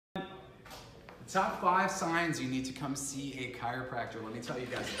Top 5 signs you need to come see a chiropractor. Let me tell you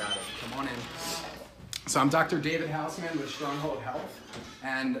guys about it. Come on in. So I'm Dr. Dave Hausmann with Stronghold Health,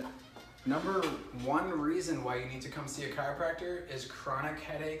 and number 1 reason why you need to come see a chiropractor is chronic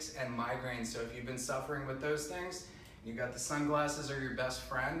headaches and migraines. So if you've been suffering with those things, you got the sunglasses are your best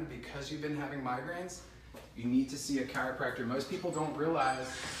friend because you've been having migraines, you need to see a chiropractor. Most people don't realize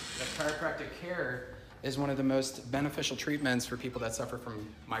that chiropractic care is one of the most beneficial treatments for people that suffer from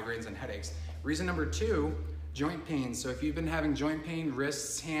migraines and headaches. Reason number 2, joint pain. So if you've been having joint pain,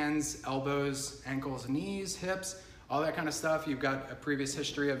 wrists, hands, elbows, ankles, knees, hips, all that kind of stuff, you've got a previous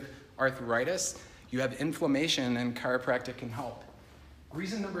history of arthritis, you have inflammation, and chiropractic can help.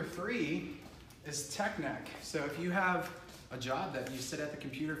 Reason number 3 is tech neck. So if you have a job that you sit at the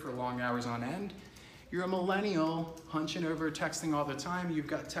computer for long hours on end, you're a millennial hunching over texting all the time, you've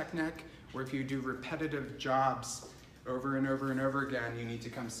got tech neck, or if you do repetitive jobs over and over and over again, you need to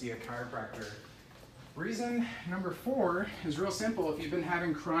come see a chiropractor. Reason number 4 is real simple. If you've been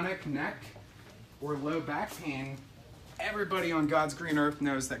having chronic neck or low back pain, everybody on God's green earth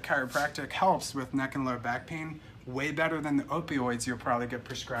knows that chiropractic helps with neck and low back pain way better than the opioids you'll probably get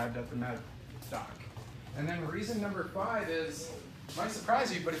prescribed at the med doc. And then reason number 5 is, might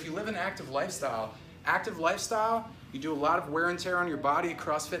surprise you, but if you live an active lifestyle, you do a lot of wear and tear on your body,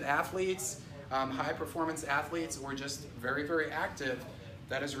 CrossFit athletes, high performance athletes, or just very, very active,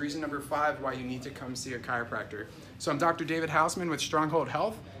 that is reason number 5 why you need to come see a chiropractor. So I'm Dr. Dave Hausmann with Stronghold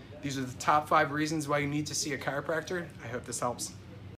Health. These are the top 5 reasons why you need to see a chiropractor. I hope this helps.